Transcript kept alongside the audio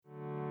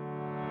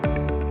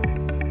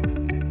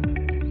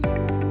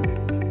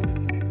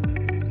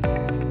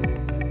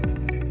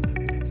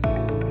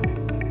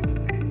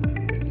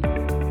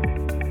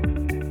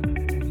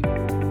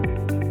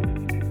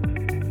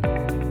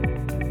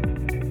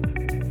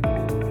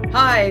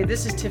Hi,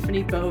 this is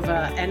Tiffany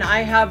Bova, and I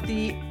have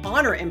the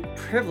honor and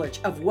privilege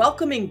of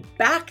welcoming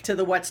back to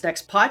the What's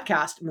Next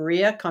podcast,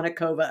 Maria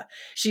Konnikova.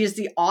 She is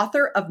the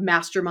author of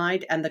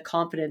Mastermind and the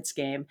Confidence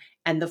Game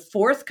and the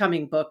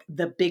forthcoming book,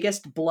 The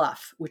Biggest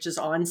Bluff, which is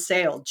on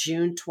sale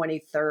June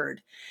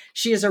 23rd.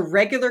 She is a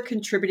regular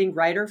contributing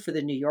writer for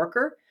The New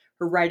Yorker.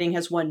 Her writing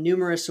has won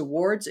numerous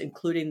awards,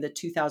 including the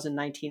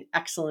 2019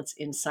 Excellence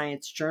in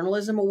Science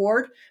Journalism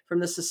Award from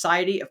the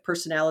Society of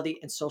Personality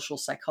and Social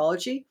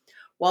Psychology.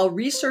 While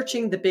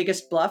researching The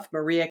Biggest Bluff,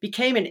 Maria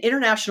became an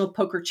international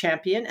poker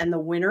champion and the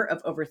winner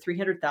of over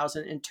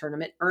 $300,000 in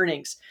tournament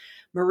earnings.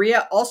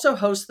 Maria also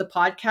hosts the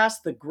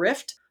podcast, The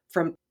Grift,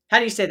 from, how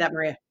do you say that,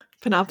 Maria?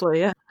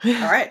 Panoply, yeah.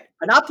 All right,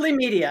 Monopoly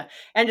Media,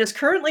 and is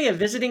currently a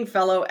visiting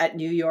fellow at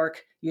New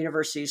York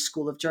University's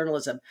School of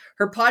Journalism.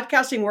 Her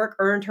podcasting work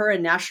earned her a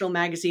National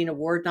Magazine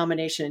Award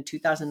nomination in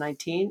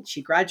 2019.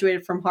 She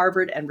graduated from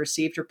Harvard and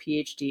received her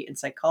PhD in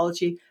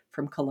psychology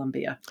from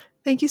Columbia.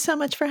 Thank you so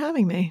much for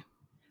having me.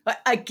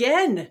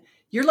 Again,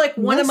 you're like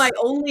one of my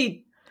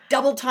only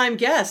double-time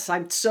guests.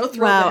 I'm so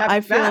thrilled to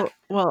have you back.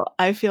 Well,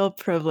 I feel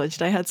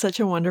privileged. I had such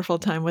a wonderful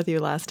time with you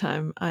last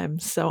time. I'm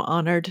so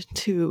honored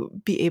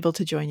to be able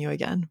to join you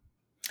again.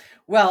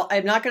 Well,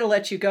 I'm not going to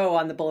let you go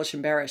on the bullish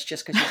and bearish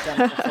just because you've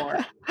done it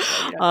before.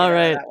 All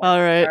right. All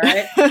right.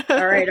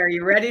 Are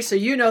you ready? So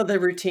you know the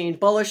routine.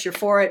 Bullish, you're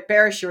for it.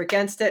 Bearish, you're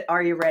against it.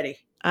 Are you ready?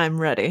 I'm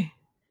ready.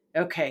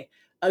 Okay.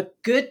 A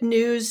good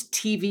news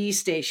TV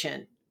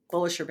station.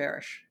 Bullish or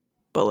bearish?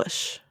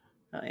 Bullish.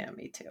 Oh, yeah,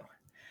 me too.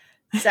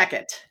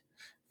 Second,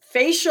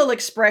 facial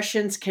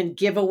expressions can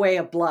give away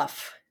a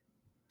bluff.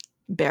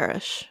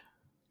 Bearish.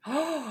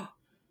 Oh,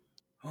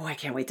 I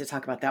can't wait to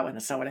talk about that one.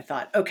 That's not what I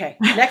thought. Okay,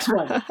 next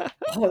one.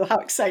 Oh, how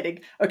exciting.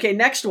 Okay,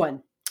 next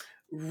one.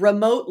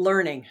 Remote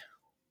learning.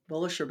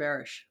 Bullish or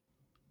bearish?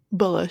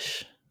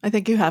 Bullish. I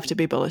think you have to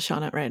be bullish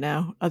on it right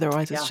now.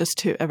 Otherwise, it's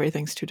just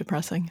everything's too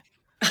depressing.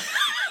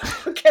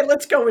 Okay,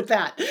 let's go with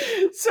that.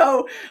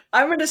 So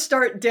I'm going to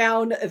start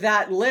down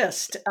that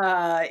list.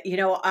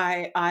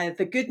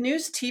 The Good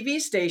News TV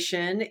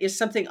station is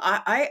something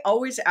I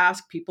always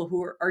ask people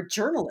who are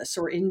journalists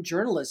or in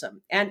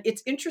journalism. And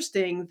it's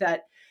interesting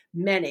that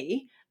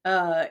many,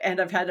 and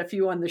I've had a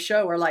few on the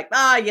show, are like,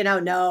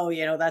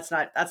 no, that's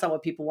not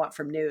what people want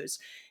from news.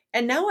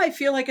 And now I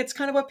feel like it's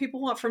kind of what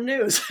people want from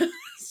news.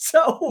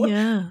 So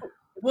yeah.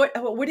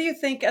 What do you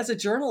think as a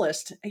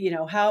journalist?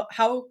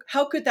 How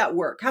could that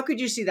work? How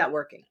could you see that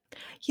working?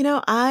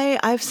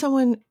 I'm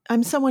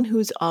someone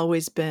who's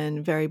always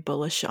been very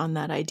bullish on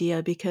that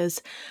idea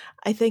because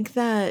I think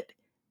that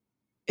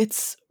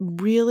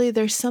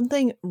there's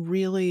something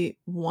really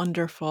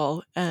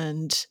wonderful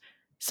and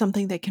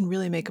something that can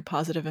really make a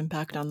positive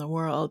impact on the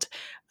world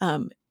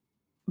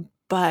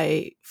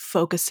by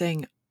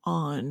focusing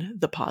on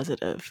the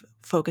positive,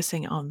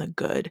 focusing on the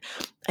good.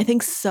 I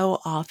think so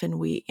often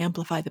we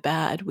amplify the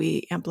bad,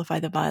 we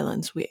amplify the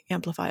violence, we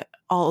amplify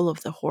all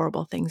of the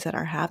horrible things that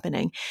are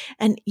happening.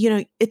 And,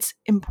 it's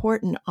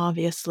important,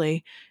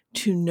 obviously,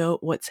 to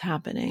note what's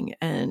happening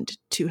and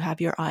to have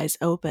your eyes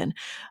open.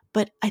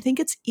 But I think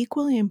it's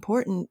equally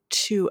important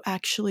to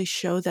actually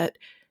show that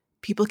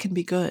people can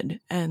be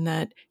good and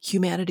that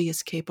humanity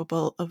is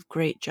capable of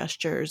great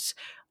gestures,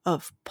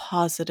 of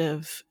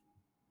positive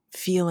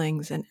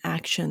feelings and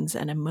actions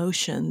and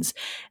emotions.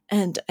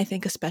 And I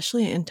think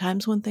especially in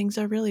times when things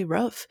are really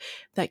rough,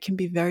 that can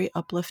be very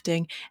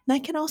uplifting. And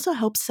that can also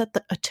help set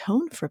a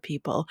tone for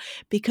people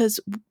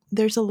because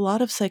there's a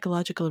lot of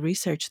psychological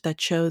research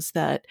that shows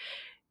that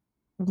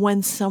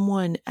when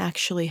someone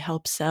actually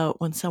helps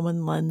out, when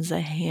someone lends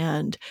a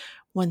hand,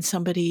 when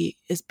somebody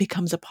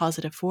becomes a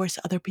positive force,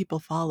 other people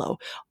follow.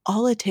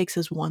 All it takes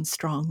is one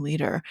strong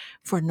leader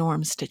for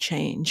norms to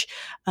change.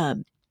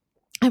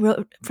 I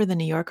wrote for The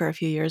New Yorker a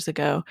few years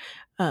ago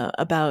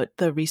about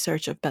the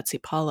research of Betsy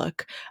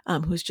Pollock,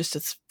 who's just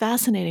a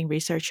fascinating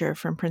researcher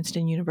from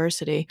Princeton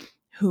University,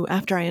 who,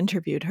 after I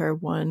interviewed her,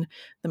 won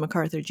the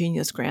MacArthur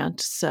Genius Grant.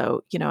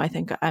 So, I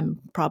think I'm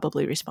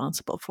probably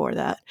responsible for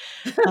that.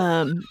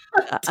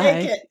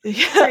 Take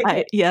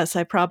it. Yes,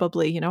 I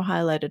probably,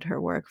 highlighted her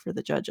work for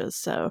the judges.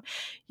 So,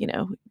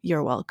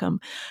 you're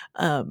welcome.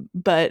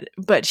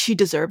 But she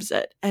deserves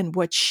it. And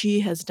what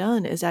she has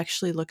done is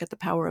actually look at the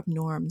power of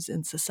norms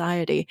in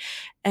society.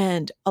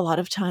 And a lot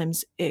of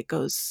times it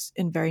goes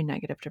in very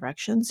negative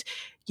directions.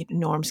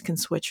 Norms can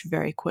switch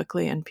very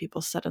quickly and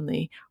people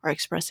suddenly are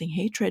expressing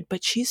hatred.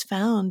 But she's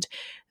found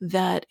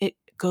that it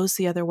goes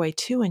the other way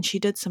too. And she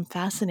did some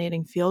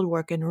fascinating field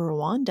work in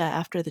Rwanda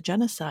after the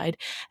genocide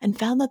and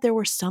found that there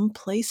were some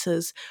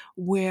places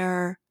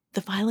where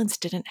the violence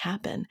didn't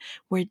happen,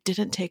 where it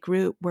didn't take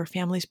root, where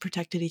families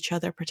protected each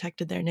other,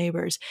 protected their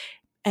neighbors.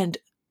 And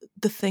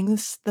the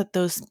things that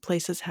those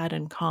places had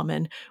in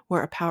common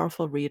were a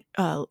powerful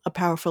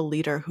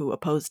leader who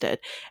opposed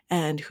it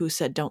and who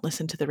said, don't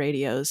listen to the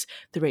radios.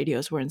 The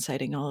radios were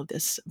inciting all of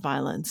this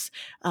violence.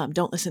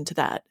 Don't listen to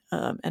that.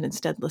 And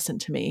instead listen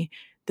to me.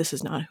 This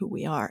is not who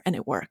we are. And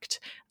it worked.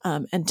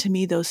 And to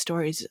me, those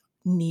stories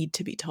need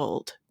to be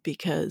told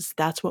because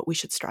that's what we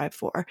should strive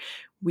for.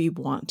 We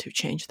want to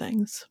change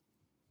things.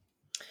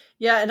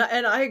 Yeah,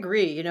 and I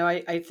agree.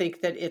 I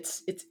think that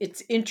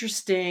it's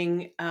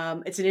interesting.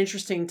 It's an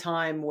interesting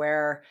time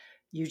where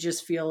you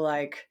just feel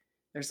like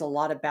there's a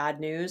lot of bad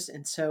news,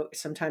 and so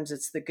sometimes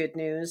it's the good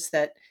news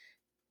that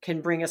can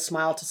bring a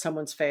smile to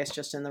someone's face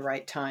just in the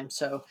right time.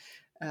 So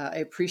I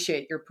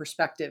appreciate your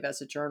perspective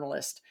as a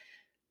journalist.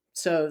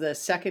 So the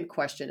second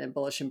question in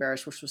Bullish and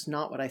Bearish, which was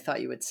not what I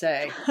thought you would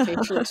say,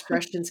 facial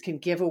expressions can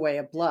give away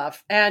a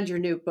bluff, and your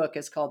new book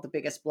is called The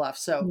Biggest Bluff.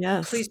 So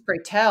Yes. please pray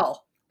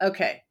tell.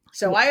 Okay.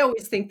 So I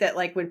always think that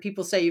like when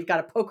people say you've got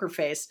a poker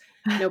face,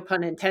 no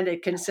pun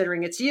intended,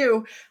 considering it's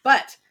you,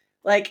 but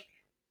like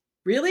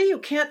really you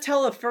can't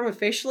tell from a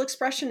facial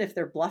expression if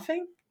they're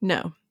bluffing?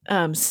 No.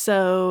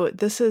 So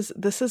this is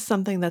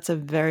something that's a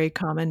very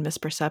common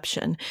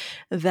misperception,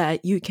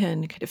 that you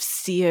can kind of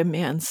see a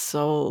man's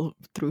soul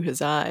through his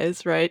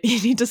eyes, right?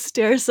 You need to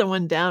stare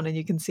someone down and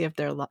you can see if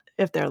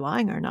they're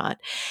lying or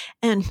not.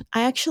 And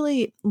I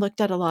actually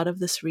looked at a lot of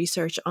this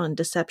research on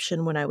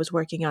deception when I was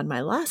working on my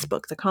last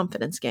book, The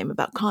Confidence Game,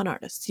 about con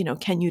artists.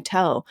 Can you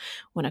tell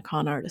when a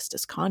con artist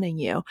is conning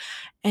you?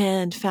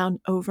 And found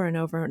over and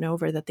over and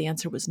over that the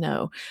answer was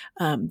no,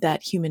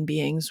 that human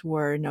beings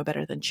were no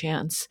better than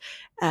chance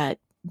at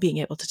being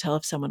able to tell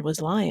if someone was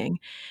lying.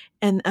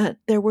 And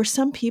there were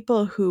some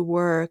people who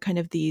were kind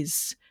of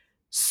these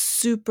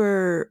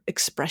super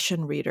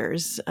expression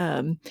readers,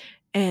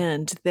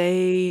 and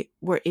they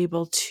were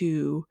able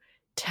to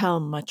tell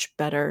much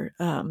better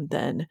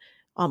than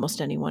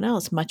almost anyone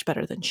else, much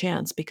better than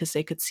chance, because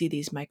they could see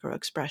these micro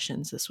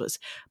expressions. This was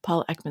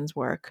Paul Ekman's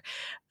work.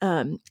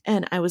 And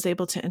I was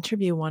able to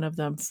interview one of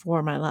them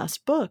for my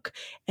last book,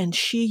 and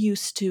she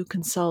used to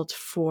consult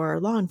for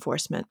law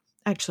enforcement.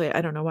 Actually, I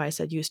don't know why I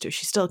said used to.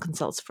 She still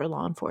consults for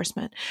law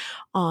enforcement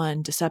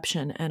on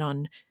deception and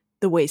on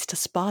the ways to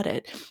spot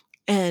it.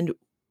 And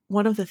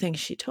one of the things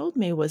she told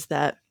me was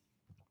that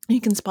you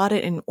can spot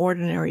it in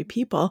ordinary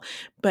people,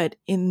 but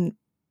in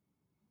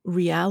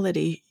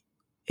reality,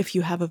 if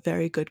you have a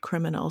very good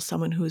criminal,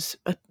 someone who's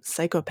a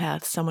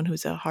psychopath, someone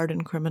who's a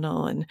hardened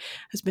criminal and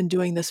has been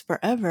doing this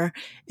forever,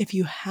 if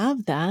you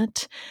have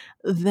that,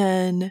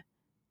 then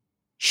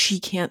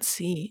she can't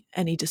see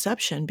any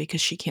deception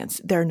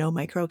because there are no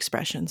micro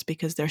expressions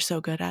because they're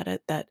so good at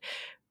it that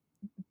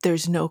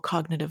there's no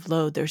cognitive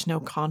load, there's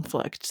no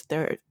conflict.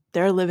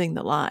 They're living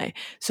the lie.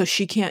 So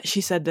she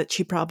said that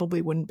she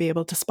probably wouldn't be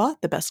able to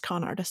spot the best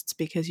con artists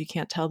because you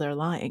can't tell they're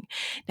lying.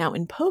 Now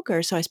in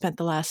poker, so I spent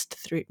the last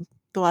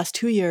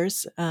 2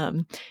 years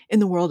in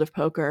the world of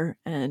poker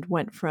and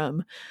went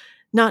from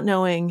not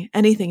knowing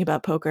anything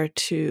about poker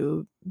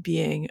to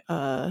being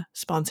a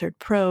sponsored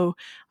pro.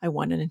 I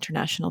won an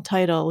international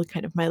title.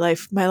 Kind of my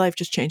life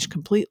just changed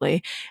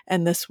completely.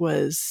 And this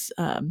is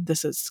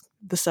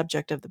the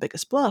subject of The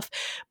Biggest Bluff.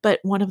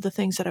 But one of the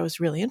things that I was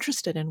really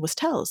interested in was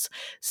tells.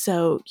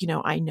 So,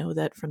 I know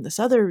that from this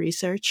other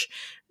research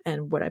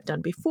and what I've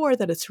done before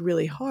that it's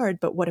really hard,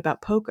 but what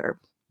about poker?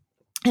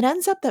 It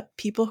ends up that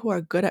people who are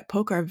good at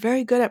poker are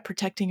very good at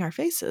protecting our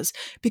faces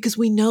because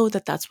we know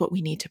that that's what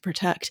we need to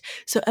protect.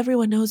 So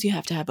everyone knows you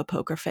have to have a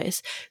poker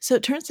face. So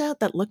it turns out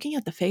that looking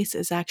at the face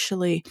is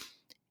actually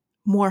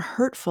more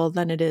hurtful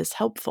than it is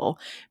helpful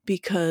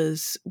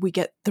because we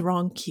get the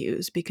wrong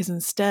cues, because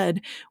instead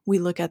we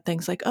look at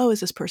things like, oh, is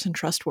this person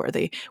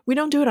trustworthy? We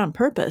don't do it on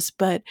purpose,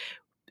 but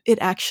it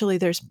actually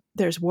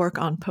there's work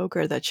on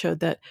poker that showed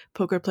that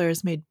poker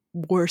players made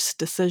worse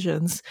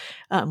decisions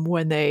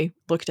when they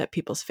looked at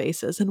people's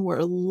faces and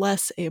were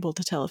less able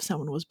to tell if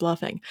someone was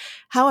bluffing.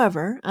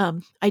 However,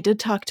 I did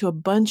talk to a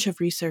bunch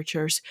of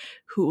researchers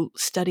who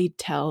studied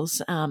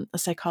tells, a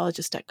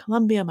psychologist at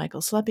Columbia,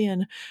 Michael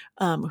Slepian,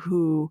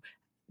 who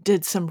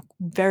did some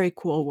very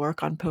cool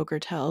work on poker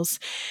tells.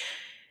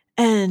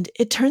 And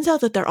it turns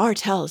out that there are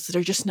tells that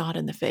are just not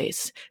in the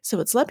face. So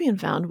what Slepian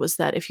found was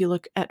that if you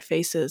look at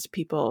faces,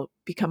 people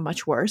become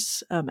much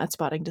worse at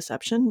spotting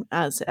deception,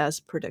 as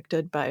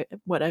predicted by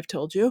what I've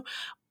told you.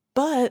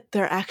 But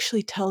there are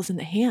actually tells in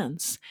the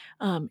hands,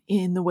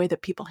 in the way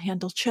that people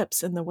handle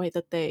chips, in the way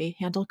that they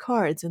handle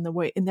cards, in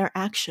their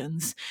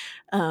actions,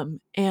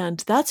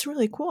 and that's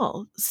really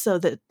cool. So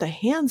that the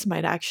hands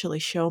might actually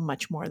show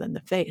much more than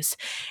the face.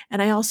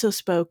 And I also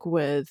spoke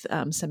with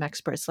some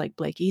experts like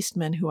Blake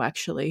Eastman, who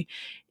actually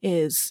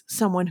is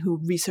someone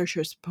who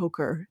researches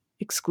poker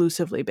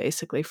exclusively,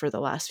 basically, for the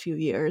last few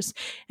years,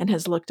 and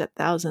has looked at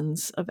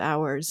thousands of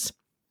hours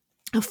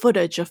of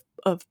footage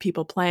of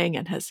people playing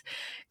and has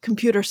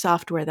computer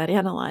software that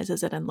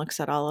analyzes it and looks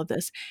at all of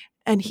this.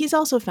 And he's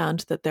also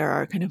found that there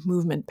are kind of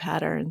movement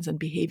patterns and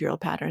behavioral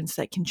patterns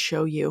that can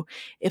show you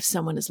if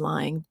someone is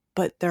lying,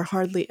 but they're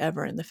hardly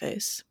ever in the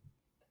face.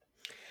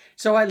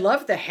 So I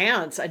love the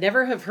hands. I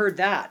never have heard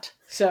that.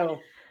 So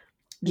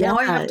Yeah. now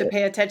I have to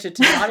pay attention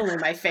to not only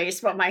my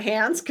face, but my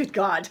hands. Good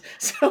God.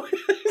 So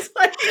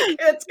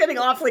it's getting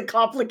awfully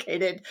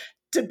complicated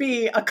to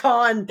be a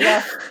con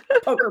bluff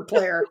poker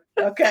player.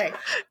 Okay.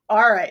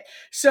 All right.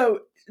 So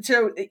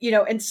so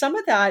and some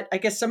of that, I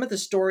guess, some of the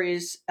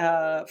stories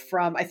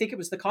from, I think it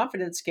was the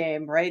Confidence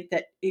Game, right?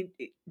 That it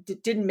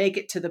didn't make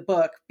it to the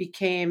book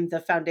became the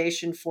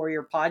foundation for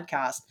your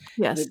podcast,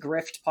 the Yes.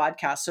 Grift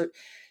podcast. So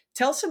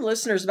tell some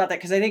listeners about that,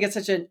 because I think it's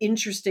such an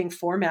interesting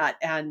format,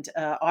 and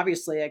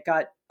obviously it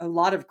got a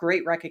lot of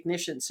great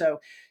recognition. So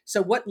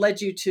what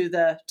led you to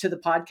the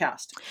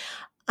podcast?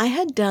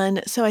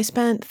 I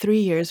spent 3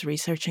 years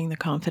researching the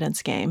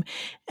Confidence Game.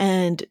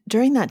 And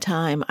during that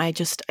time,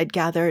 I'd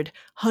gathered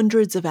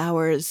hundreds of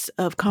hours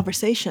of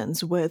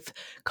conversations with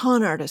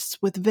con artists,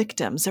 with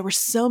victims. There were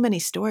so many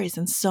stories,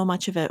 and so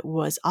much of it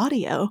was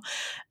audio.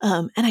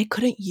 And I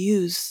couldn't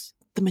use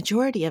the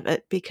majority of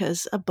it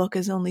because a book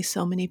is only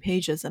so many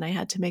pages, and I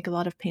had to make a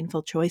lot of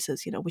painful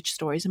choices. Which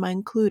stories am I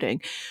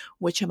including?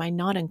 Which am I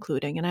not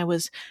including? And I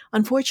was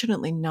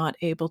unfortunately not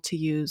able to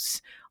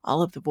use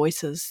all of the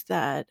voices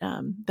that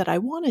I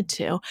wanted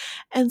to.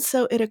 And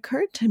so it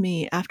occurred to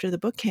me after the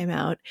book came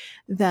out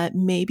that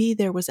maybe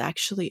there was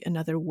actually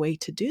another way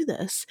to do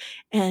this.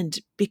 And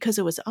because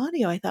it was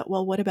audio, I thought,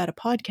 well, what about a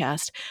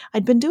podcast?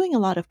 I'd been doing a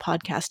lot of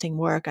podcasting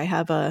work.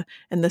 And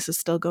this is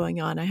still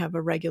going on, I have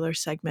a regular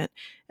segment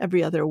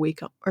every other week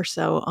or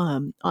so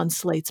on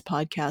Slate's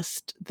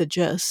podcast, The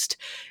Gist,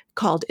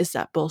 called Is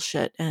That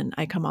Bullshit? And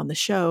I come on the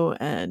show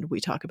and we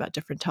talk about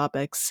different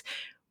topics,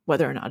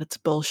 whether or not it's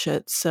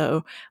bullshit.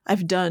 So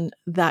I've done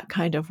that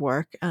kind of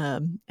work,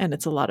 and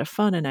it's a lot of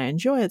fun and I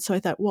enjoy it. So I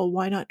thought, well,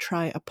 why not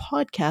try a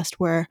podcast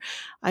where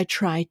I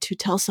try to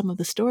tell some of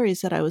the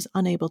stories that I was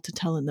unable to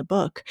tell in the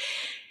book?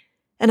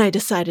 And I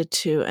decided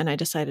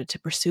to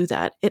pursue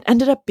that. It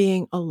ended up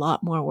being a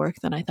lot more work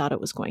than I thought it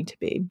was going to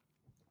be.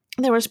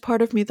 There was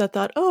part of me that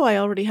thought, oh, I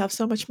already have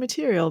so much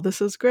material.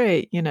 This is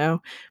great.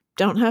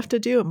 Don't have to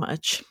do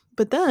much.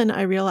 But then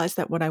I realized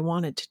that what I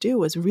wanted to do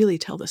was really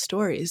tell the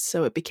stories.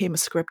 So it became a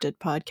scripted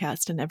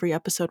podcast, and every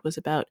episode was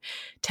about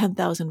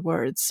 10,000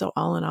 words. So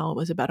all in all, it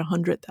was about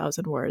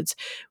 100,000 words,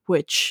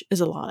 which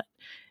is a lot.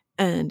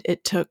 And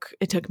it took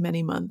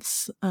many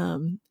months.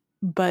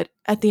 But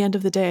at the end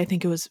of the day, I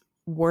think it was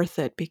worth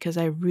it because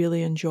I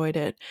really enjoyed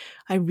it.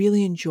 I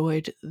really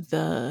enjoyed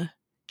the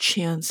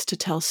chance to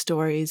tell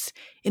stories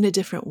in a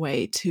different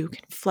way, to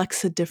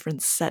flex a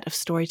different set of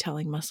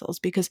storytelling muscles.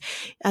 Because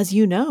as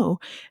you know,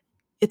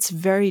 it's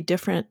very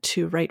different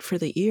to write for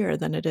the ear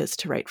than it is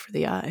to write for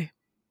the eye.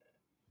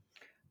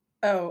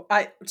 Oh,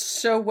 I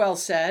so well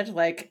said.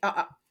 Like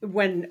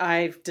when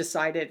I've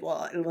decided,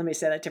 well, let me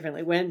say that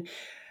differently. When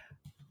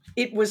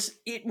it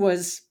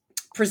was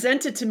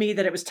presented to me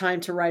that it was time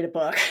to write a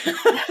book.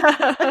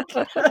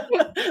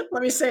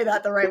 Let me say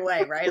that the right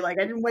way, right? Like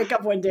I didn't wake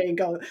up one day and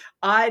go,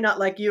 not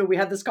like you. We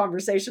had this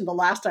conversation the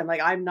last time.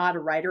 Like I'm not a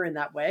writer in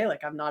that way.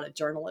 Like I'm not a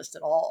journalist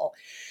at all.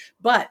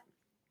 But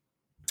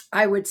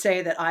I would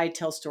say that I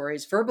tell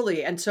stories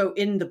verbally. And so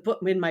in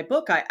my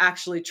book, I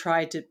actually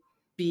try to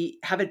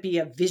have it be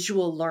a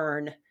visual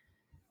learn,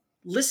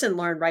 listen,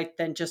 learn, right?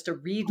 Than just a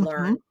read, Mhm.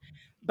 learn.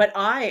 But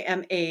I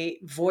am a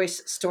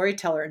voice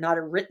storyteller, not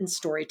a written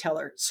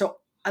storyteller. So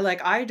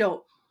I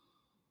don't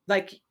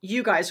like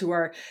you guys who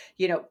are,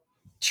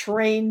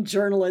 trained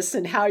journalists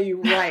in how you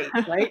write,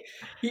 right?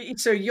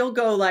 So you'll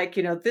go like,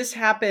 this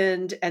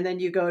happened, and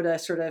then you go to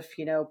sort of,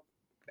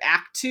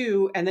 act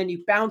two, and then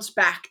you bounce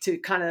back to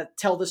kind of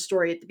tell the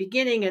story at the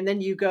beginning, and then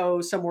you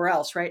go somewhere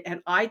else, right?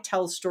 And I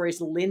tell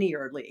stories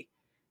linearly,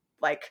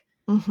 like,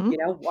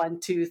 Mhm. 1,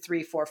 2,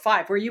 3, 4,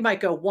 5, where you might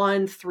go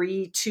 1,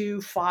 3,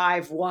 2,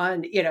 5,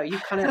 1, you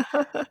kind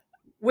of,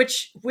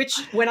 which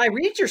when I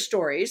read your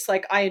stories,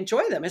 like I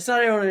enjoy them. It's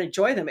not I don't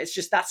enjoy them. It's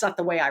just that's not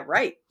the way I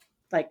write.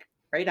 Like,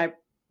 right? I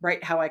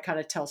write how I kind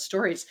of tell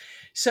stories.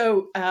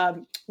 So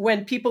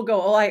when people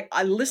go, oh,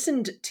 I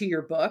listened to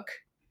your book,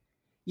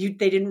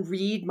 they didn't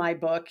read my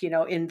book,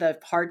 in the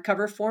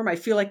hardcover form. I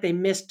feel like they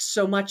missed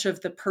so much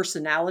of the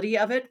personality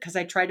of it because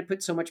I try to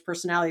put so much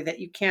personality that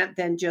you can't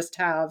then just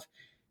have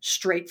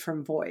straight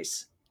from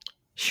voice.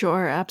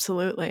 Sure,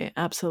 absolutely,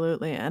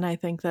 absolutely. And I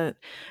think that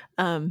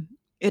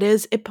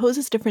it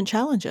poses different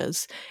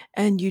challenges,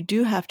 and you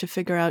do have to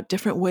figure out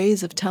different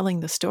ways of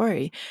telling the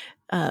story,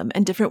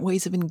 and different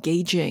ways of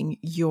engaging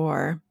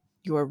your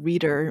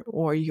reader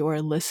or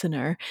your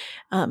listener.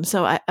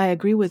 So I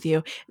agree with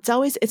you.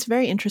 It's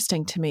very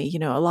interesting to me.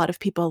 A lot of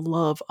people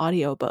love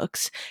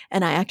audiobooks,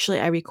 and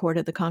I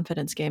recorded The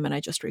Confidence Game, and I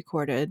just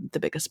recorded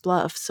The Biggest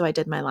Bluff. So I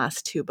did my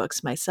last two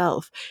books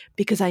myself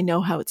because I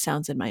know how it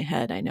sounds in my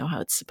head. I know how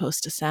it's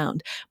supposed to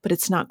sound, but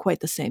it's not quite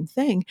the same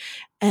thing.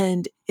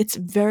 And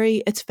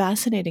it's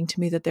fascinating to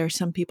me that there are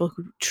some people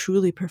who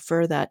truly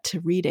prefer that to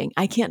reading.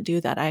 I can't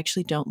do that. I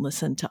actually don't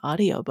listen to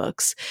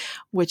audiobooks,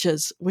 which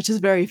is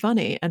very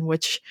funny, and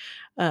which,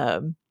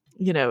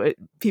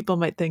 people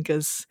might think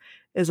is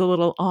a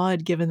little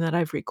odd given that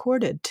I've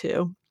recorded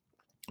too.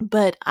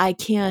 But I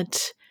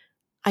can't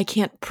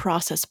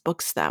process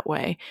books that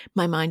way.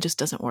 My mind just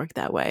doesn't work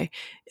that way.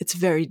 It's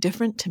very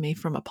different to me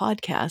from a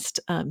podcast.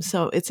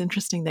 So it's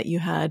interesting that you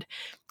had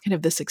kind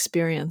of this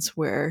experience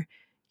where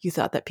you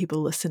thought that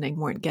people listening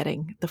weren't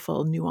getting the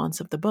full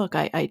nuance of the book.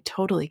 I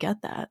totally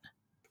get that.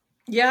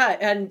 Yeah,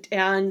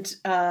 and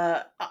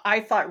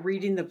I thought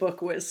reading the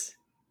book was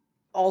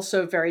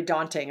also very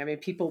daunting. I mean,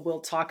 people will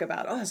talk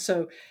about, oh,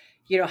 so,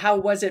 how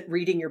was it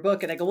reading your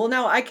book? And I go, well,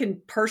 now I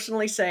can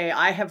personally say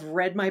I have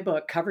read my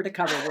book cover to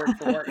cover, word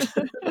for word.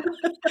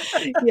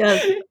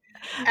 Yes.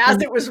 As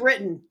And it was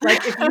written.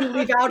 Like if you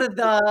leave out a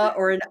the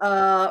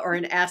or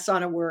an s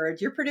on a word,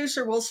 your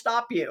producer will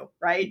stop you,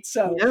 right?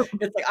 So yep.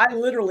 it's like I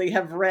literally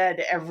have read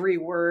every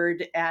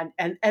word, and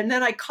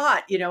then I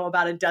caught,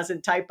 about a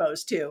dozen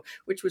typos too,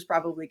 which was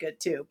probably good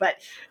too. But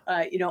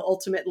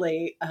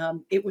ultimately,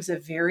 it was a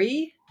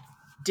very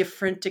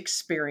different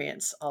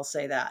experience. I'll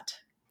say that.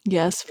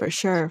 Yes, for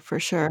sure, for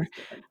It sure. was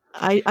different.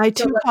 I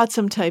So too caught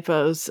some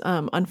typos.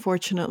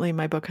 Unfortunately,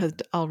 my book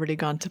had already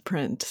gone to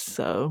print,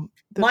 so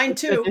the Mine 5th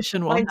too.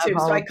 edition will Mine have too. So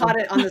all I of them. caught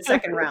it on the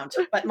second round,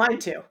 but mine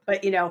too.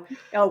 But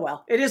oh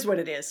well, it is what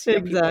it is.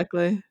 People,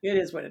 Exactly. it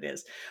is what it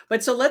is.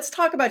 But so let's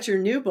talk about your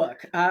new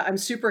book. I'm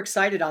super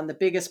excited on The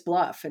Biggest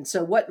Bluff. And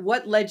so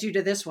what led you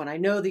to this one? I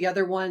know the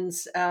other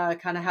ones,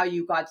 kind of how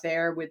you got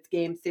there with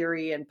game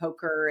theory and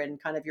poker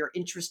and kind of your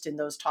interest in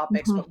those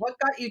topics. Mhm. But what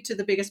got you to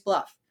The Biggest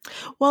Bluff?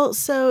 Well,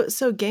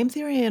 so game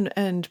theory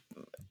and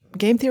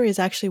game theory is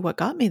actually what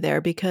got me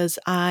there because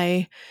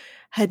I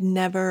had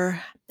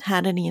never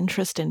had any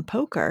interest in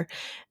poker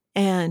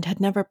and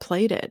had never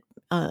played it.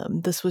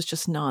 This was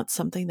just not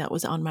something that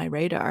was on my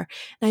radar.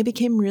 And I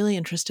became really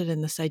interested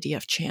in this idea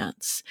of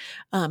chance.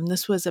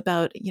 This was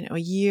about, a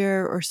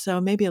year or so,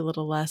 maybe a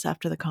little less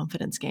after the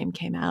confidence game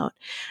came out.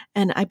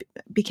 And I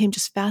became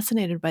just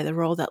fascinated by the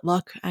role that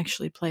luck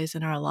actually plays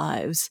in our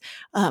lives,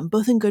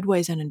 both in good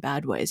ways and in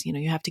bad ways.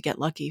 You have to get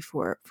lucky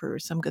for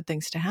some good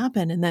things to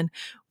happen. And then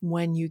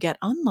when you get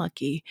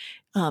unlucky,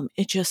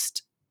 it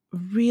just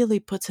really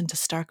puts into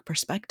stark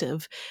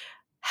perspective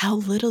how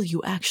little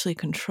you actually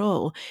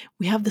control.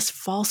 We have this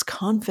false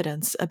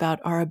confidence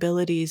about our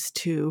abilities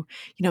to,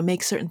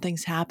 make certain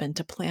things happen,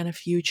 to plan a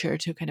future,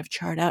 to kind of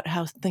chart out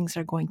how things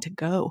are going to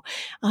go.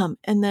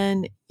 And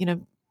then,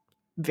 the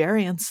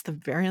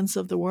variance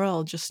of the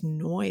world, just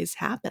noise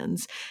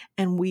happens,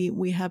 and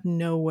we have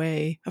no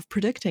way of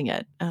predicting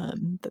it.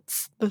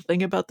 That's the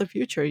thing about the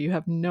future. You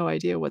have no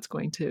idea what's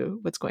going to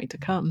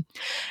come.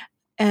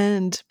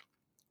 And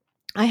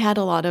I had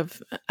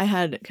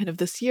kind of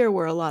this year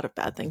where a lot of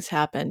bad things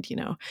happened,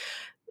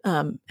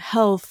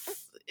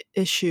 health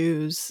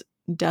issues,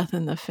 death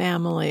in the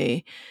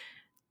family,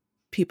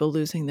 people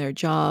losing their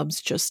jobs,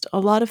 just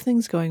a lot of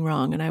things going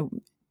wrong. And I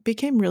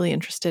became really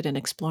interested in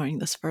exploring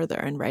this further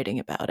and writing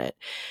about it.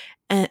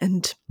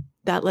 And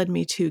that led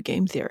me to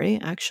game theory,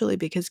 actually,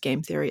 because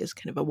game theory is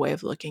kind of a way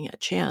of looking at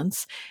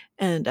chance.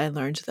 And I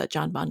learned that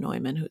John von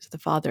Neumann, who's the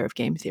father of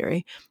game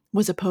theory,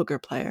 was a poker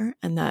player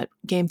and that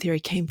game theory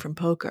came from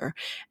poker.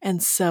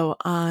 And so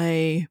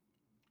I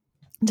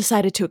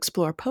decided to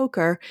explore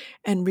poker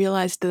and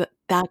realized that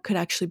that could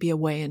actually be a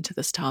way into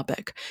this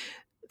topic,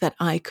 that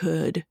I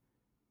could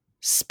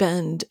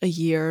spend a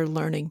year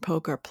learning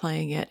poker,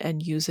 playing it,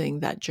 and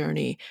using that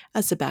journey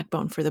as the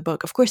backbone for the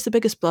book. Of course, The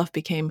Biggest Bluff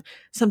became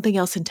something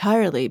else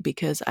entirely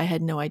because I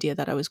had no idea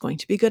that I was going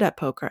to be good at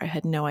poker. I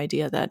had no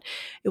idea that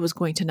it was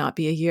going to not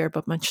be a year,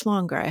 but much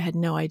longer. I had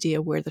no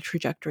idea where the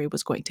trajectory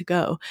was going to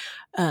go,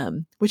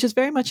 which is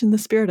very much in the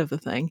spirit of the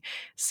thing.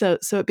 So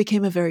it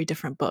became a very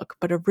different book.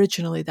 But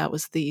originally, that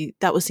was the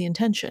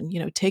intention.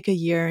 Take a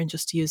year and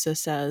just use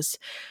this as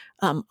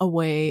a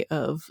way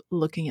of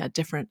looking at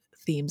different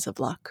themes of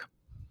luck.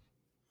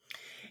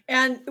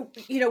 And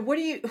what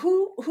do you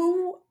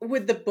who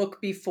would the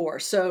book be for?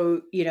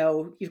 So,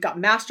 you've got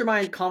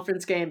Mastermind,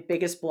 Confidence Game,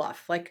 Biggest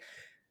Bluff. Like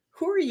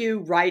who are you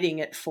writing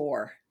it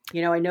for?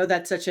 I know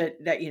that's such a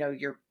that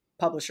your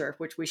publisher,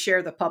 which we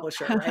share the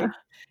publisher,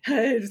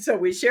 right? So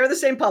we share the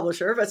same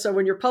publisher, but so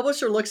when your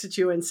publisher looks at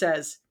you and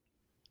says,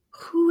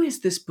 "Who is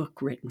this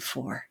book written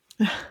for?"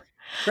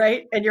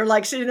 Right? And you're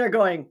like sitting there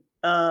going,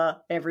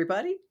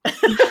 everybody.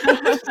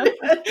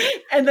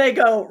 And they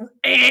go,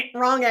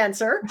 wrong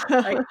answer.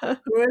 Like,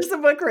 who is the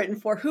book written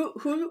for?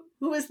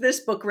 Who is this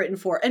book written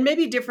for? And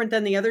maybe different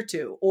than the other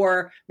two,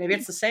 or maybe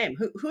it's the same.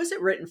 Who is it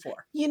written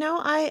for?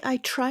 I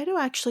try to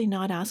actually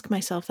not ask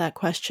myself that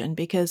question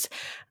because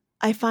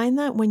I find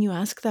that when you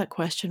ask that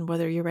question,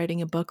 whether you're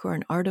writing a book or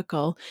an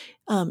article,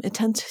 it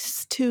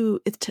tends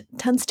to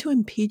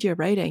impede your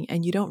writing,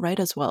 and you don't write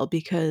as well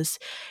because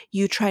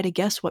you try to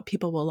guess what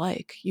people will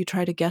like. You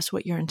try to guess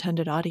what your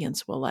intended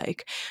audience will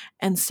like,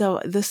 and so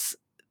this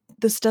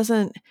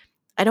doesn't.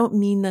 I don't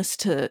mean this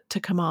to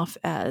come off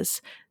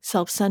as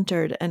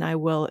self-centered, and I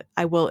will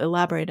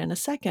elaborate in a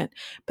second.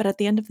 But at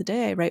the end of the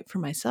day, I write for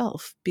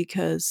myself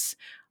because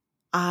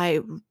I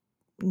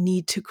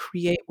need to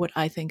create what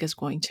I think is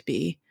going to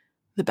be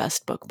the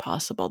best book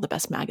possible, the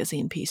best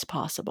magazine piece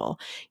possible,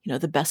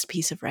 the best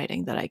piece of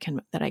writing that I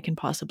can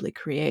possibly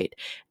create.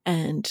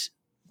 And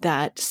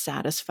that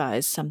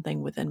satisfies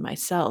something within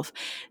myself.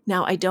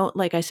 Now, I don't,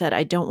 like I said,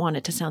 I don't want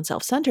it to sound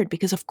self-centered,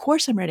 because of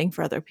course I'm writing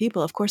for other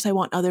people. Of course I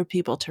want other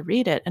people to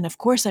read it. And of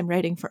course I'm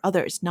writing for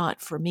others,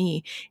 not for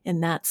me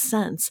in that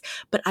sense.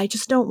 But I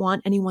just don't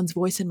want anyone's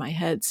voice in my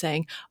head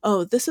saying,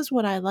 oh, this is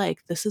what I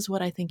like. This is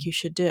what I think you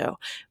should do,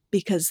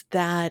 because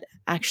that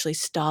actually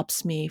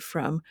stops me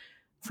from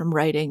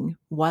writing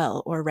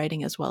well, or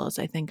writing as well as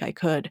I think I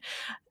could.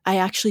 I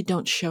actually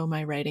don't show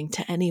my writing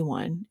to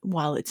anyone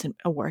while it's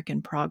a work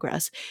in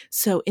progress.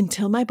 So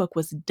until my book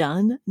was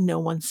done, no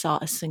one saw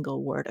a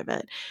single word of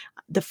it.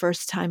 The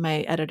first time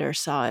my editor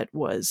saw it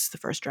was the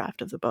first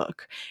draft of the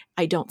book.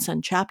 I don't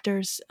send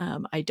chapters.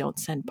 I don't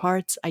send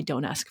parts. I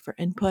don't ask for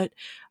input.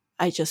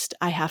 I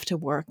have to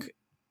work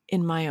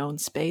in my own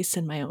space,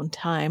 in my own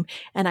time.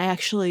 And I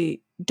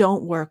actually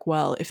don't work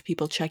well if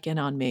people check in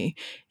on me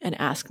and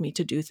ask me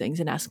to do things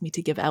and ask me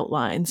to give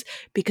outlines,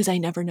 because I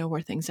never know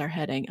where things are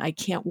heading. I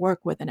can't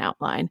work with an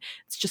outline.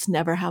 It's just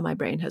never how my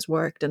brain has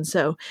worked. And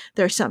so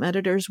there are some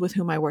editors with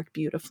whom I work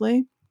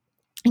beautifully,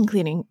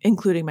 including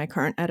my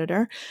current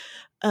editor.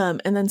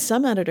 And then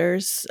some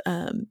editors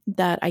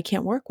that I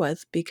can't work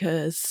with,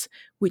 because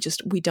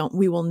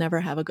we will never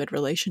have a good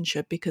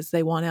relationship, because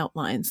they want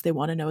outlines. They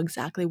want to know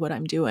exactly what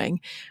I'm doing.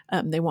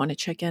 They want to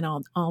check in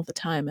all the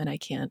time. And I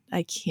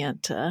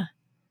can't,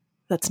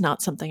 that's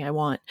not something I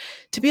want.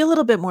 To be a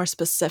little bit more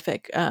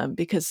specific,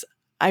 because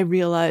I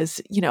realize,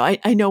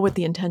 I know what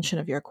the intention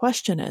of your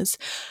question is.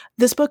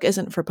 This book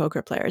isn't for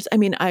poker players. I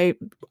mean, I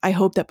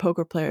hope that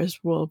poker players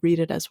will read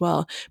it as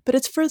well, but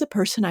it's for the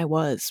person I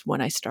was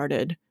when I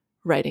started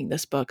writing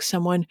this book.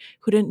 Someone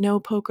who didn't know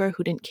poker,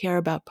 who didn't care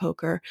about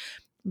poker,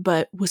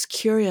 but was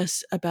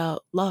curious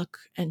about luck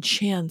and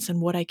chance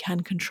and what I can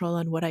control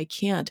and what I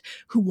can't,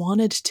 who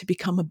wanted to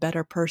become a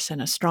better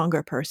person, a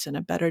stronger person,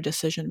 a better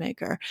decision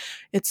maker.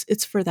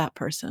 It's for that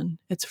person.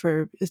 It's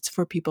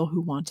for people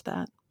who want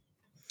that.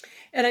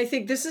 And I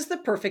think this is the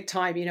perfect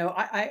time.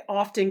 I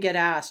often get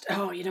asked,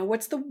 oh,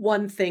 what's the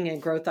one thing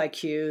in Growth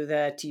IQ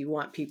that you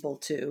want people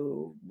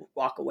to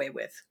walk away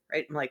with?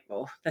 Right. I'm like,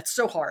 oh, that's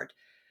so hard.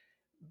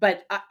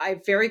 But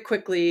I very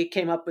quickly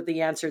came up with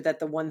the answer that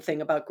the one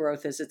thing about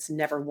growth is it's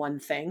never one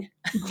thing.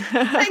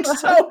 And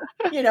so,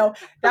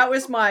 that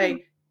was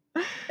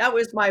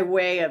my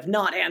way of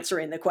not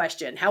answering the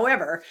question.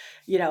 However,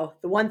 the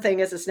one thing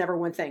is it's never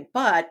one thing.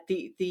 But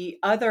the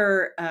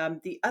other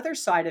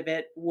side of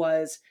it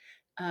was,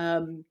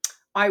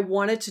 I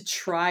wanted to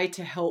try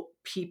to help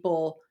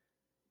people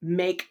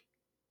make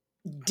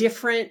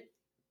different,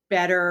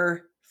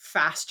 better,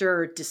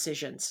 faster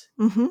decisions.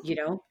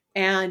 Mm-hmm.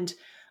 And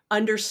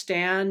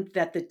understand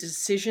that the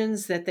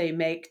decisions that they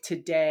make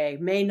today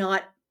may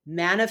not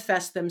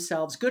manifest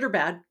themselves, good or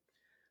bad,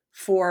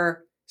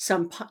 for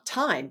some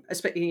time.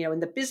 Especially, in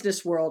the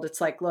business world, it's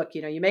like, look,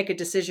 you make a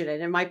decision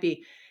and it might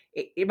be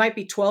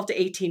 12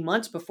 to 18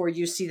 months before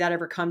you see that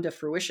ever come to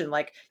fruition.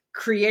 Like,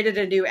 created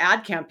a new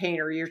ad campaign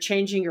or you're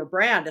changing your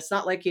brand. It's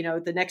not like,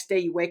 the next day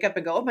you wake up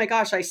and go, oh my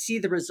gosh, I see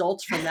the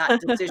results from that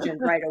decision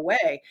right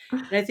away.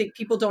 And I think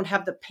people don't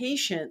have the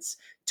patience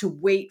to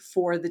wait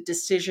for the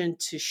decision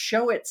to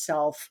show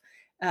itself,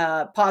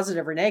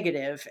 positive or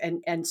negative.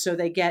 And so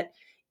they get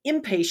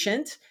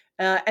impatient,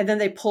 and then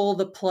they pull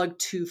the plug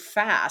too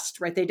fast,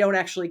 right? They don't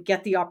actually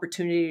get the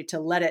opportunity to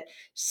let it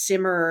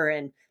simmer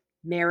and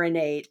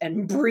marinate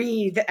and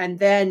breathe, and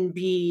then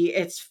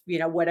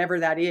whatever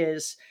that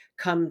is,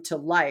 come to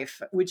life.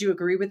 Would you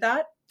agree with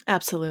that?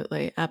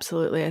 Absolutely.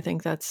 Absolutely. I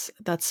think that's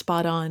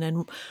spot on.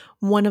 And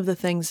one of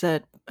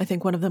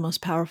the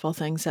most powerful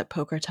things that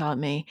poker taught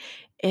me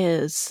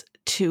is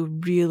to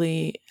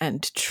really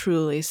and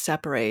truly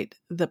separate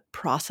the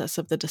process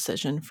of the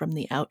decision from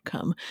the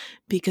outcome,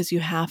 because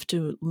you have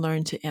to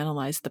learn to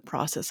analyze the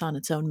process on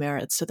its own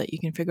merits so that you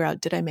can figure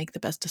out, did I make the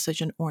best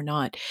decision or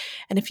not?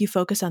 And if you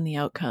focus on the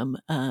outcome,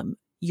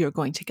 you're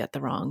going to get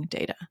the wrong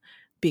data,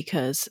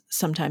 because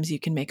sometimes you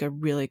can make a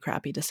really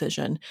crappy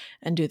decision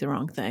and do the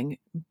wrong thing,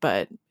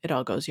 but it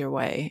all goes your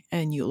way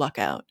and you luck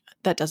out.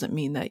 That doesn't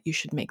mean that you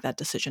should make that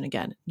decision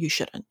again. You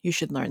shouldn't. You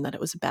should learn that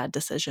it was a bad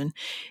decision,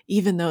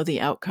 even though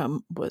the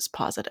outcome was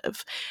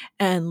positive.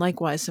 And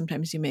likewise,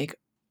 sometimes you make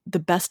the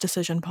best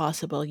decision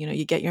possible.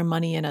 You get your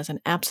money in as an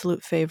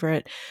absolute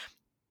favorite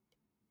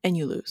and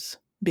you lose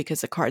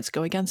because the cards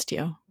go against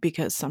you,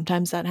 because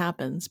sometimes that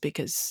happens,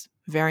 because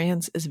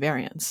variance is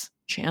variance.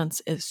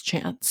 Chance is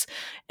chance,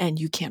 and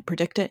you can't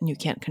predict it and you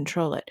can't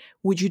control it.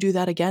 Would you do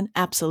that again?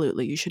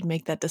 Absolutely. You should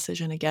make that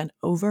decision again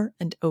over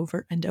and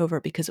over and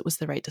over, because it was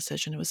the right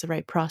decision. It was the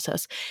right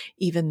process,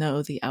 even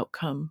though the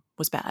outcome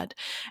was bad.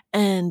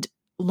 And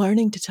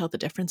learning to tell the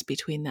difference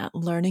between that,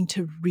 learning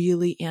to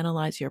really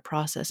analyze your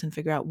process and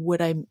figure out,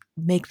 would I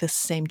make the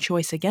same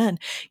choice again,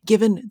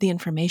 given the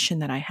information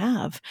that I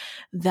have?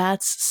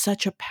 That's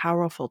such a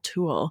powerful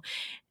tool.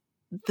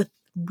 The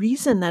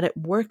reason that it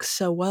works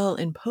so well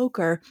in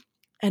poker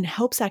and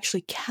helps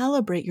actually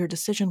calibrate your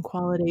decision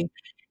quality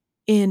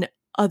in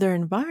other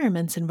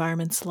environments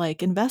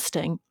like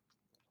investing,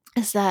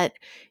 is that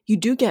you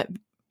do get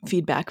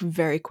feedback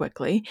very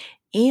quickly,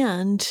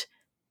 and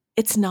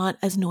it's not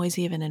as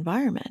noisy of an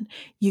environment.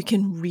 You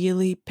can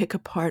really pick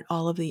apart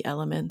all of the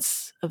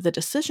elements of the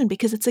decision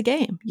because it's a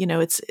game.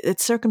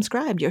 It's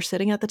circumscribed. You're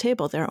sitting at the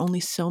table. There are only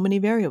so many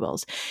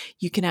variables.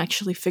 You can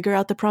actually figure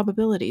out the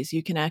probabilities.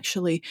 You can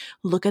actually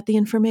look at the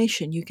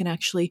information. You can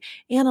actually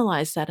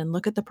analyze that and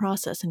look at the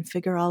process and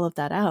figure all of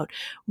that out.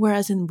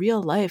 Whereas in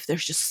real life,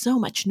 there's just so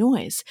much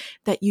noise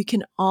that you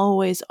can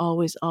always,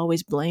 always,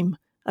 always blame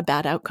a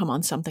bad outcome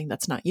on something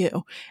that's not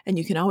you. And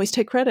you can always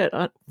take credit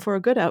for a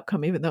good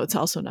outcome, even though it's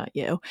also not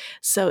you.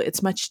 So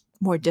it's much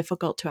more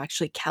difficult to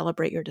actually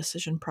calibrate your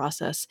decision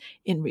process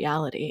in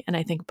reality. And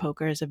I think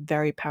poker is a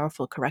very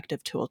powerful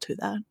corrective tool to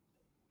that.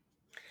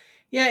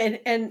 Yeah,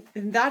 and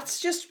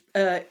that's just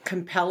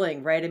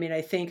compelling, right? I mean,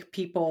 I think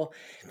people,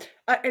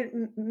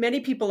 many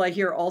people I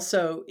hear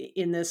also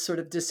in this sort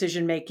of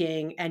decision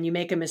making, and you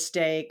make a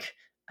mistake,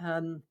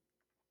 um,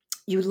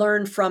 you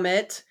learn from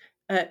it.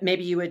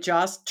 Maybe you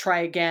adjust,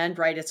 try again,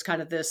 right? It's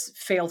kind of this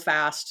fail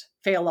fast,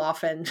 fail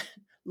often,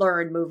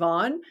 learn, move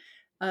on.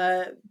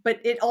 But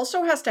it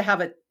also has to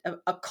have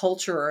a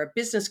culture or a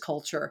business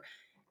culture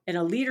and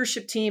a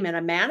leadership team and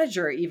a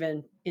manager,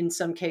 even in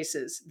some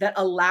cases, that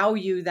allow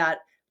you that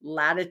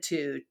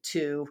latitude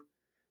to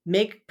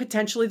make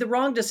potentially the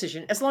wrong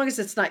decision, as long as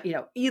it's not,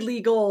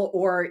 illegal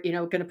or,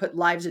 going to put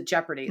lives at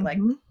jeopardy. Like,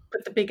 Mm-hmm.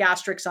 put the big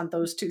asterisks on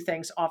those two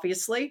things,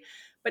 obviously.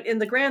 But in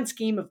the grand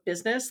scheme of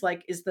business,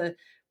 like, is the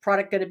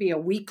product going to be a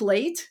week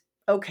late?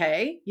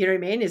 Okay. You know what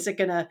I mean? Is it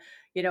going to,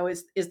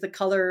 is the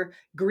color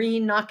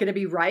green not going to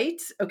be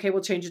right? Okay,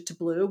 we'll change it to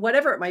blue,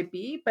 whatever it might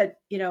be. But,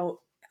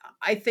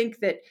 I think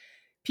that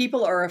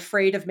people are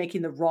afraid of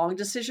making the wrong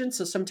decision.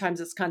 So sometimes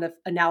it's kind of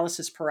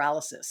analysis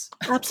paralysis.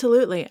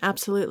 Absolutely,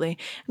 absolutely.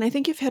 And I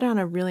think you've hit on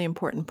a really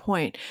important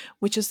point,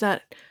 which is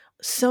that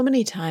so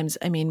many times,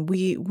 I mean,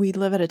 we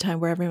live at a time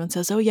where everyone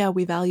says, "Oh yeah,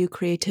 we value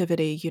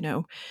creativity,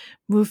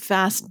 move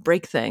fast,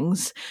 break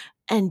things."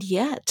 And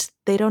yet,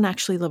 they don't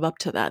actually live up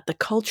to that. The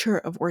culture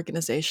of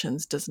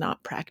organizations does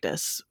not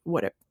practice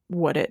what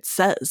it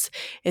says.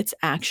 Its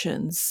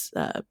actions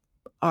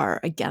are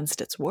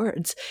against its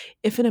words.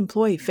 If an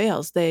employee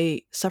fails,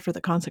 they suffer the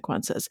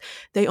consequences.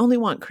 They only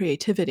want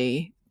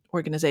creativity,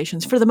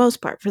 organizations, for the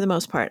most part.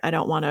 I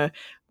don't want to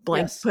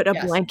Yes. put a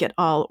Yes. blanket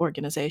all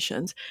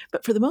organizations,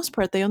 but for the most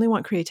part, they only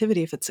want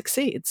creativity if it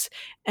succeeds.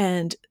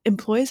 And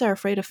employees are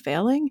afraid of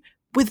failing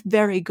with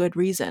very good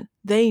reason.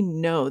 They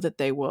know that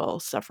they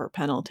will suffer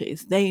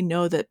penalties. They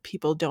know that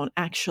people don't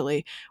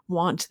actually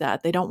want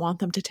that. They don't want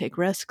them to take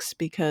risks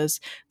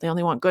because they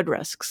only want good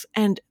risks.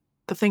 And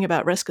the thing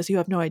about risk is you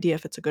have no idea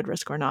if it's a good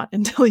risk or not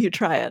until you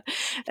try it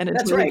and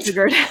That's until you right.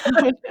 figure it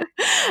out.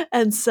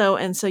 And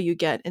so you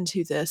get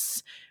into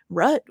this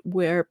rut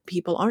where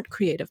people aren't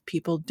creative.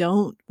 People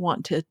don't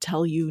want to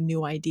tell you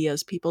new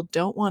ideas. People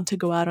don't want to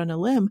go out on a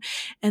limb.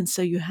 And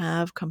so you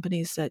have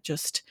companies that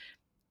just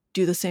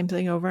do the same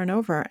thing over and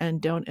over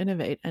and don't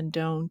innovate and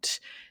don't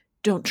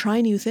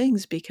try new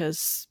things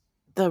because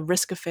the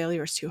risk of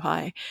failure is too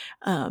high.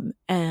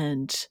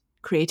 And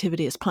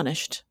creativity is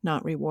punished,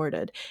 not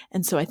rewarded.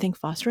 And so I think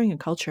fostering a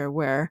culture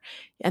where,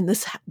 and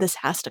this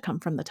has to come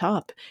from the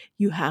top,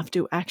 you have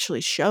to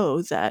actually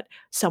show that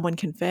someone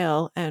can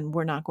fail and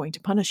we're not going to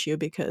punish you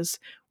because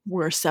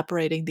we're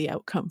separating the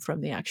outcome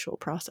from the actual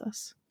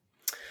process.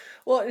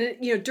 Well,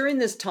 during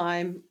this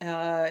time,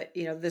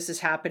 this is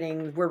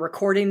happening. We're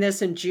recording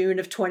this in June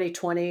of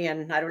 2020,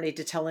 and I don't need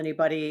to tell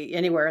anybody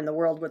anywhere in the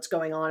world what's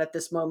going on at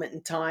this moment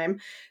in time.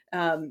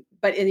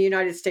 But in the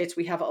United States,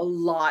 we have a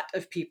lot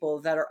of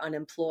people that are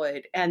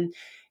unemployed, and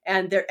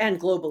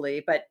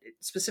globally, but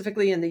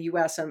specifically in the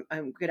U.S., I'm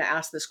going to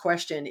ask this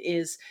question: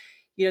 is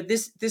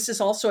this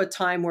is also a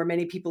time where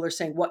many people are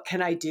saying, what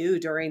can I do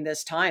during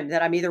this time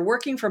that I'm either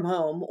working from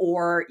home,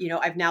 or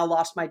I've now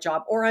lost my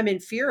job, or I'm in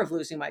fear of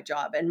losing my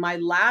job? And my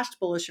last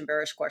bullish and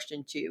bearish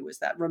question to you was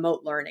that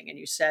remote learning, and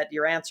you said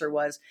your answer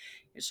was,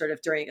 sort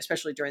of,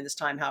 especially during this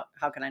time,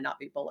 how can I not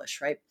be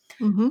bullish, right?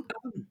 Mm-hmm.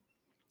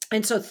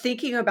 And so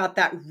thinking about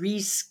that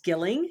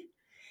reskilling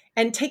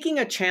and taking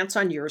a chance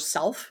on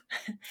yourself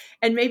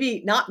and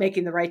maybe not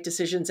making the right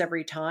decisions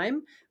every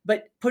time,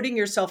 but putting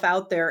yourself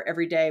out there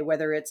every day,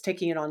 whether it's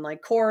taking an online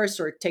course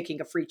or taking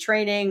a free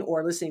training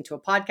or listening to a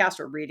podcast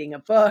or reading a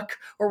book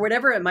or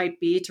whatever it might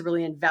be, to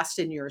really invest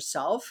in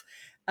yourself.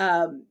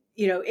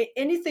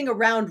 Anything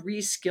around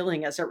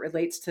reskilling as it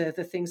relates to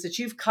the things that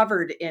you've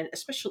covered in,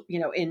 especially,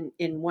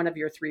 in one of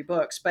your three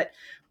books, but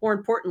more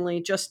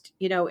importantly, just,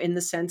 in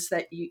the sense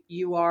that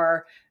you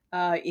are,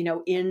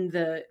 in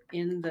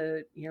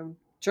the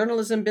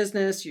journalism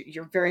business.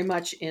 You're very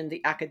much in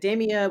the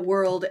academia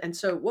world. And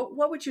so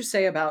what would you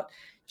say about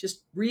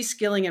just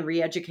reskilling and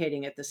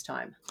reeducating at this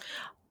time?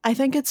 I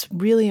think it's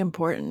really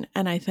important.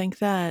 And I think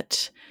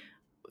that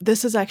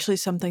this is actually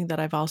something that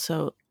I've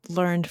also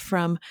learned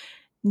from,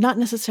 not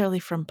necessarily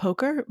from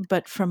poker,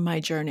 but from my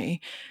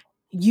journey.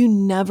 You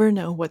never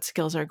know what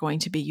skills are going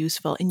to be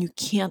useful, and you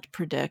can't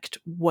predict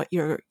what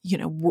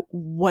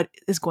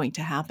is going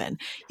to happen.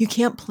 You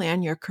can't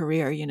plan your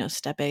career,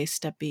 step A,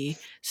 step B,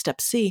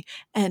 step C.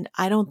 And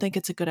I don't think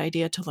it's a good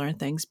idea to learn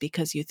things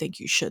because you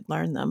think you should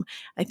learn them.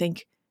 I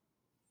think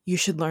you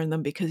should learn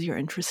them because you're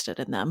interested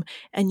in them,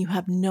 and you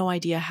have no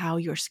idea how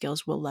your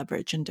skills will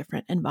leverage in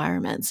different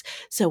environments.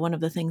 So one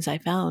of the things I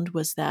found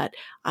was that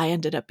I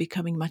ended up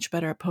becoming much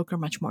better at poker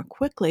much more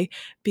quickly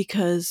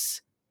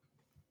because,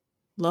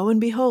 lo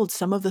and behold,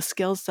 some of the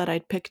skills that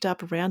I'd picked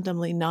up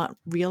randomly, not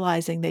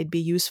realizing they'd be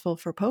useful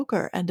for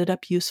poker, ended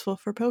up useful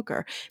for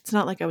poker. It's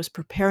not like I was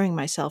preparing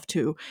myself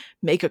to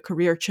make a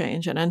career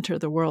change and enter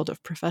the world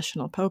of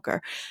professional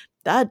poker.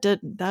 That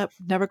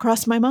never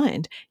crossed my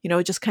mind.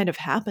 It just kind of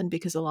happened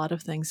because a lot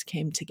of things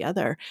came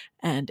together,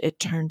 and it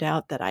turned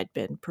out that I'd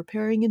been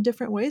preparing in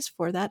different ways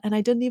for that, and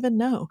I didn't even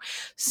know.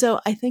 So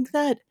I think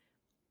that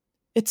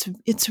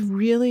it's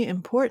really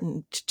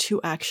important to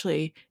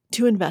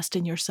invest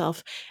in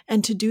yourself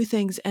and to do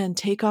things and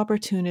take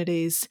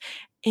opportunities.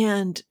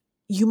 And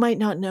you might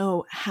not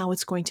know how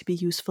it's going to be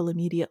useful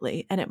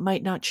immediately, and it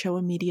might not show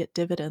immediate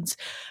dividends,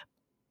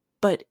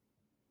 but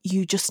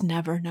you just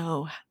never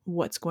know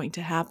what's going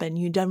to happen.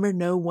 You never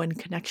know when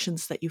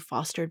connections that you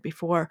fostered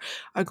before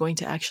are going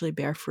to actually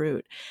bear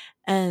fruit.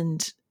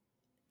 And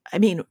I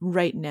mean,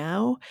 right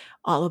now,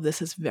 all of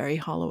this is very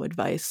hollow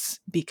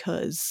advice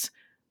because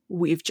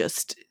we've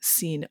just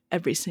seen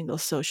every single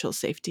social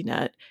safety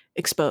net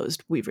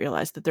exposed. We've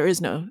realized that there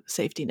is no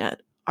safety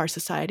net. Our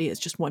society is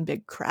just one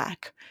big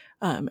crack,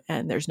 and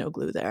there's no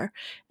glue there.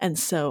 And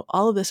so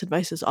all of this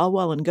advice is all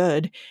well and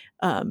good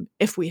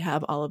if we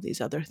have all of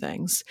these other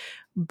things.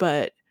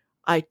 But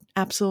I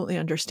absolutely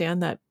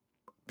understand that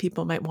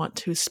people might want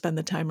to spend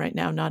the time right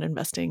now not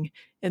investing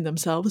in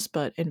themselves,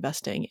 but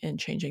investing in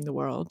changing the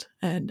world.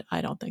 And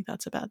I don't think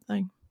that's a bad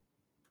thing.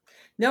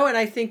 No, and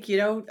I think,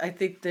 I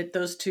think that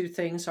those two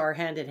things are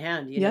hand in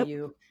hand. Yep.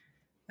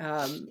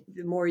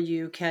 The more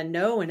you can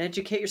know and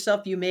educate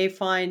yourself, you may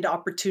find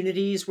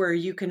opportunities where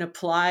you can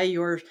apply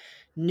your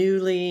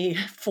newly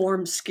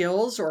formed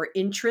skills or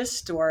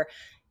interest, or,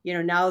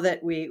 now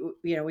that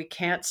we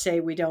can't say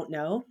we don't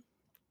know.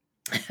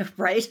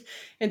 Right.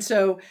 And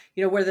so,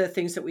 what are the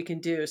things that we can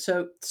do?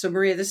 So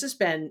Maria, this has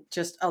been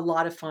just a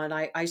lot of fun.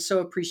 I so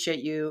appreciate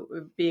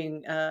you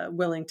being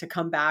willing to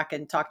come back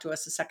and talk to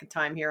us a second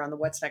time here on the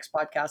What's Next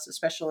podcast,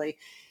 especially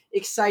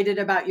excited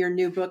about your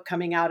new book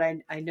coming out.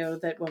 I know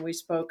that when we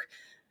spoke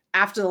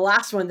after the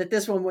last one, that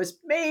this one was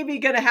maybe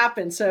going to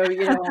happen. So,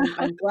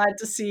 I'm glad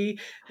to see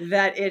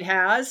that it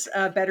has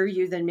better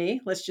you than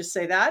me. Let's just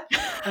say that.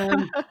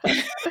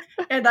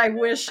 And I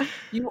wish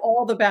you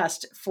all the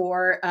best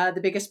for The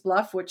Biggest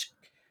Bluff, which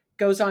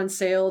goes on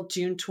sale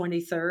June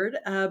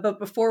 23rd. But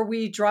before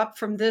we drop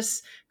from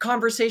this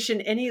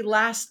conversation, any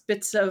last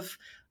bits of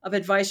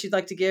advice you'd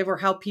like to give, or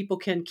how people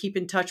can keep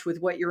in touch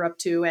with what you're up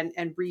to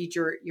and read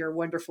your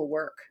wonderful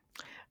work?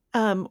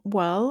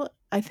 Well,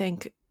 I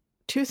think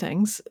two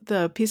things.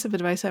 The piece of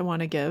advice I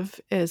want to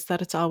give is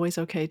that it's always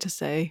okay to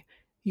say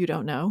you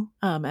don't know.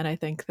 And I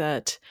think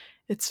that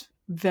it's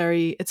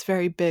very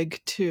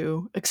big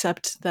to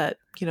accept that,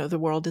 the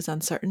world is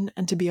uncertain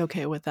and to be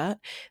okay with that.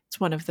 It's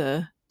one of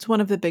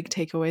the big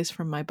takeaways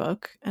from my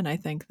book. And I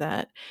think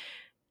that,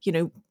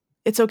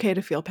 it's okay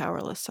to feel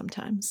powerless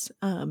sometimes.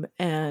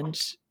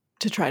 And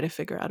to try to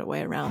figure out a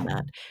way around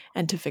that,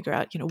 and to figure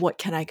out, what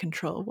can I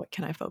control? What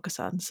can I focus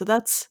on? So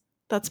that's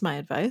my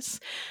advice.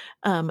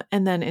 And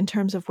then in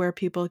terms of where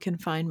people can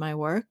find my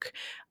work,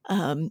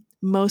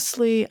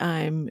 mostly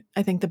I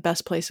think the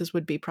best places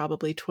would be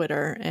probably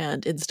Twitter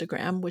and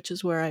Instagram, which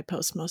is where I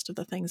post most of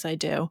the things I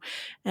do.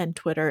 And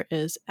Twitter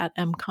is at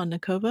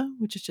mkonnikova,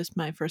 which is just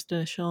my first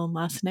initial and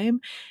last name.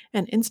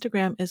 And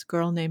Instagram is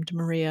Girl Named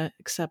Maria,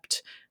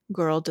 except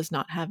girl does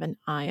not have an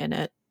I in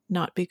it.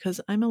 Not because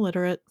I'm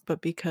illiterate,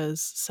 but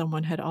because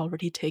someone had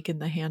already taken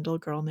the handle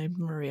Girl Named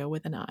Maria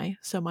with an I.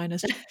 So mine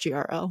is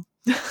GRL.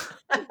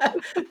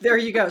 There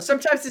you go.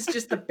 Sometimes it's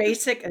just the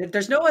basic, and if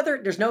there's no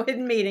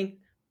hidden meaning,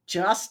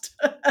 just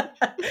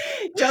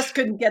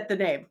couldn't get the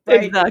name.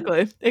 Right?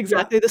 Exactly.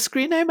 Yeah. The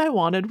screen name I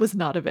wanted was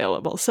not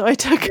available. So I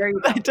took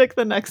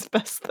the next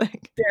best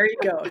thing.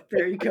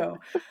 There you go.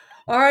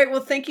 All right.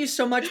 Well, thank you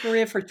so much,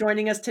 Maria, for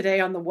joining us today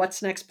on the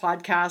What's Next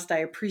podcast. I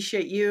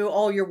appreciate you,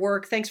 all your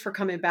work. Thanks for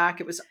coming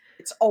back.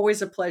 It's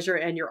always a pleasure,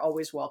 and you're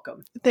always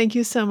welcome. Thank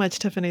you so much,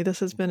 Tiffany. This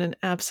has been an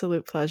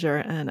absolute pleasure,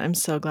 and I'm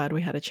so glad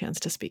we had a chance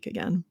to speak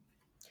again.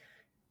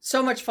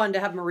 So much fun to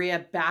have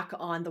Maria back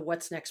on the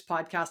What's Next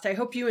podcast. I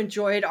hope you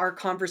enjoyed our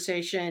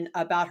conversation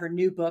about her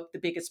new book, The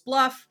Biggest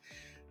Bluff,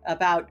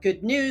 about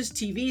good news,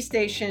 TV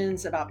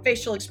stations, about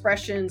facial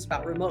expressions,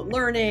 about remote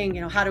learning,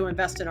 how to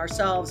invest in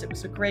ourselves. It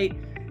was a great,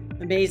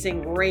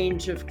 amazing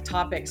range of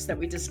topics that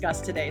we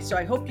discussed today. So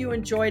I hope you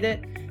enjoyed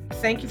it.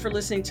 Thank you for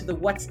listening to the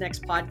What's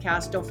Next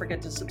podcast. Don't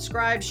forget to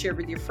subscribe, share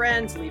with your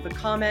friends, leave a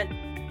comment.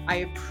 I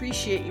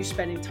appreciate you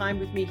spending time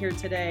with me here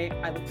today.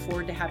 I look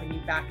forward to having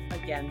you back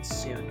again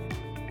soon.